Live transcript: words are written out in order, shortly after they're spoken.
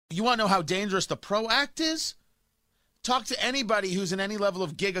You want to know how dangerous the PRO Act is? Talk to anybody who's in any level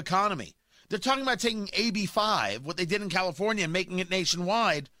of gig economy. They're talking about taking AB5, what they did in California, and making it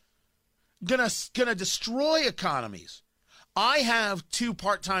nationwide. Gonna destroy economies. I have 2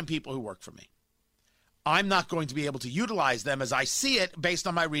 part-time people who work for me. I'm not going to be able to utilize them as I see it based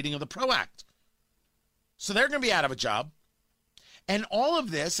on my reading of the PRO Act. So they're going to be out of a job. And all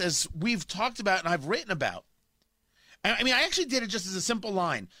of this, as we've talked about and I've written about, I mean, I actually did it just as a simple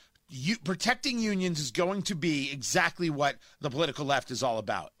line. Protecting unions is going to be exactly what the political left is all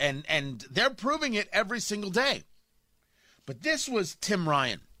about. And they're proving it every single day. But this was Tim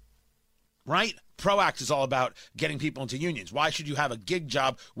Ryan, right? PRO Act is all about getting people into unions. Why should you have a gig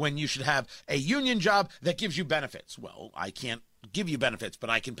job when you should have a union job that gives you benefits? Well, I can't give you benefits, but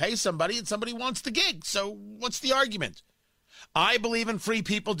I can pay somebody and somebody wants the gig. So what's the argument? I believe in free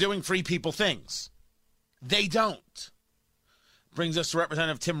people doing free people things. They don't. Brings us to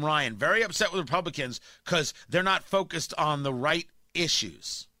Representative Tim Ryan, very upset with Republicans because they're not focused on the right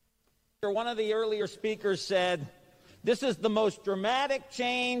issues. One of the earlier speakers said, this is the most dramatic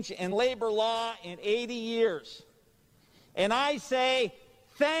change in labor law in 80 years. And I say,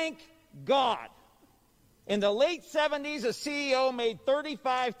 thank God. In the late 70s, a CEO made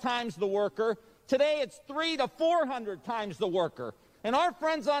 35 times the worker. Today, it's 300 to 400 times the worker. And our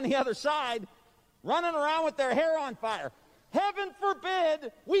friends on the other side running around with their hair on fire. Heaven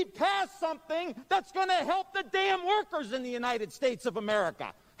forbid we pass something that's going to help the damn workers in the United States of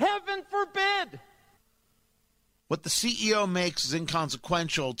America. Heaven forbid. What the CEO makes is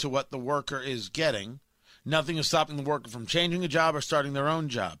inconsequential to what the worker is getting. Nothing is stopping the worker from changing a job or starting their own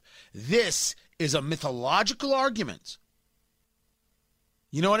job. This is a mythological argument.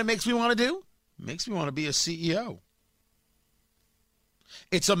 You know what it makes me want to do? It makes me want to be a CEO.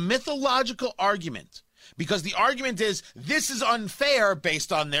 It's a mythological argument because the argument is this is unfair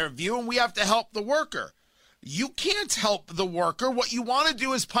based on their view and we have to help the worker. You can't help the worker. What you want to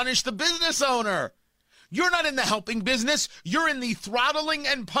do is punish the business owner. You're not in the helping business. You're in the throttling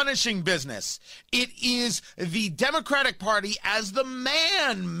and punishing business. It is the Democratic Party as the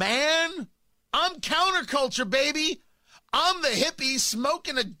man. I'm counterculture, baby. I'm the hippie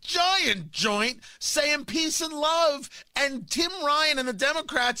smoking a giant joint saying peace and love. And Tim Ryan and the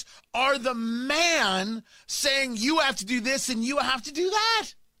Democrats are the man saying you have to do this and you have to do that.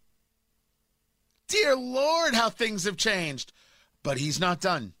 Dear Lord, how things have changed. But he's not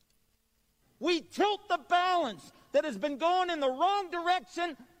done. We tilt the balance that has been going in the wrong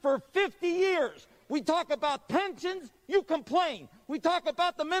direction for 50 years. We talk about pensions, you complain. We talk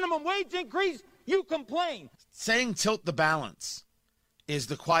about the minimum wage increase, you complain. Saying tilt the balance is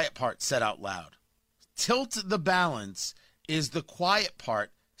the quiet part said out loud. Tilt the balance is the quiet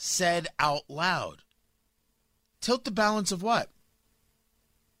part said out loud. Tilt the balance of what?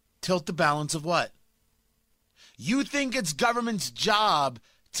 Tilt the balance of what? You think it's government's job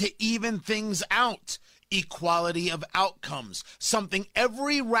to even things out. Equality of outcomes. Something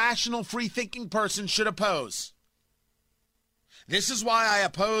every rational, free-thinking person should oppose. This is why I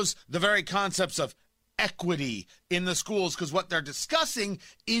oppose the very concepts of equity in the schools, because what they're discussing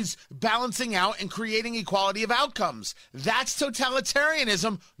is balancing out and creating equality of outcomes. That's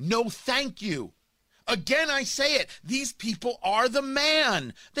totalitarianism. No, thank you. Again, I say it. These people are the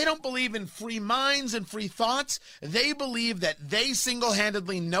man. They don't believe in free minds and free thoughts. They believe that they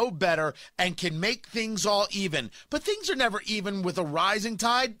single-handedly know better and can make things all even. But things are never even with a rising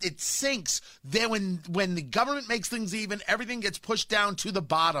tide. It sinks. Then when the government makes things even, everything gets pushed down to the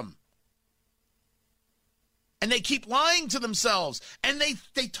bottom. And they keep lying to themselves. And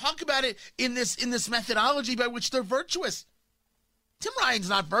they talk about it in this methodology by which they're virtuous. Tim Ryan's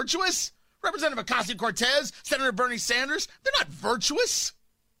not virtuous. Representative Ocasio-Cortez, Senator Bernie Sanders, they're not virtuous.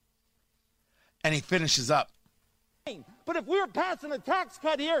 And he finishes up. But if we were passing a tax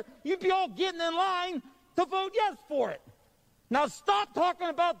cut here, you'd be all getting in line to vote yes for it. Now stop talking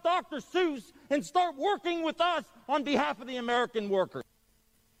about Dr. Seuss and start working with us on behalf of the American worker.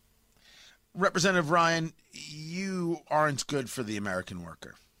 Representative Ryan, you aren't good for the American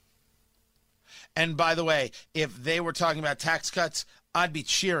worker. And by the way, if they were talking about tax cuts, I'd be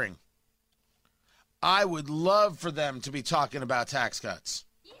cheering. I would love for them to be talking about tax cuts.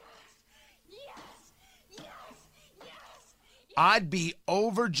 Yes. I'd be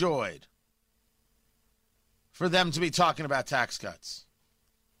overjoyed for them to be talking about tax cuts.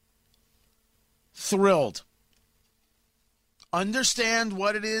 Thrilled. Understand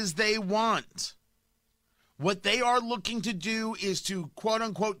what it is they want. What they are looking to do is to, quote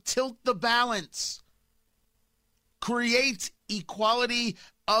unquote, tilt the balance. Create equality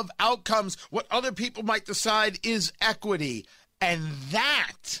of outcomes. What other people might decide is equity. And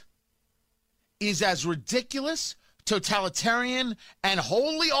that is as ridiculous, totalitarian, and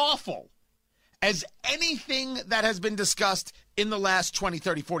wholly awful as anything that has been discussed in the last 20,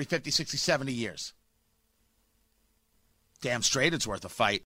 30, 40, 50, 60, 70 years. Damn straight it's worth a fight.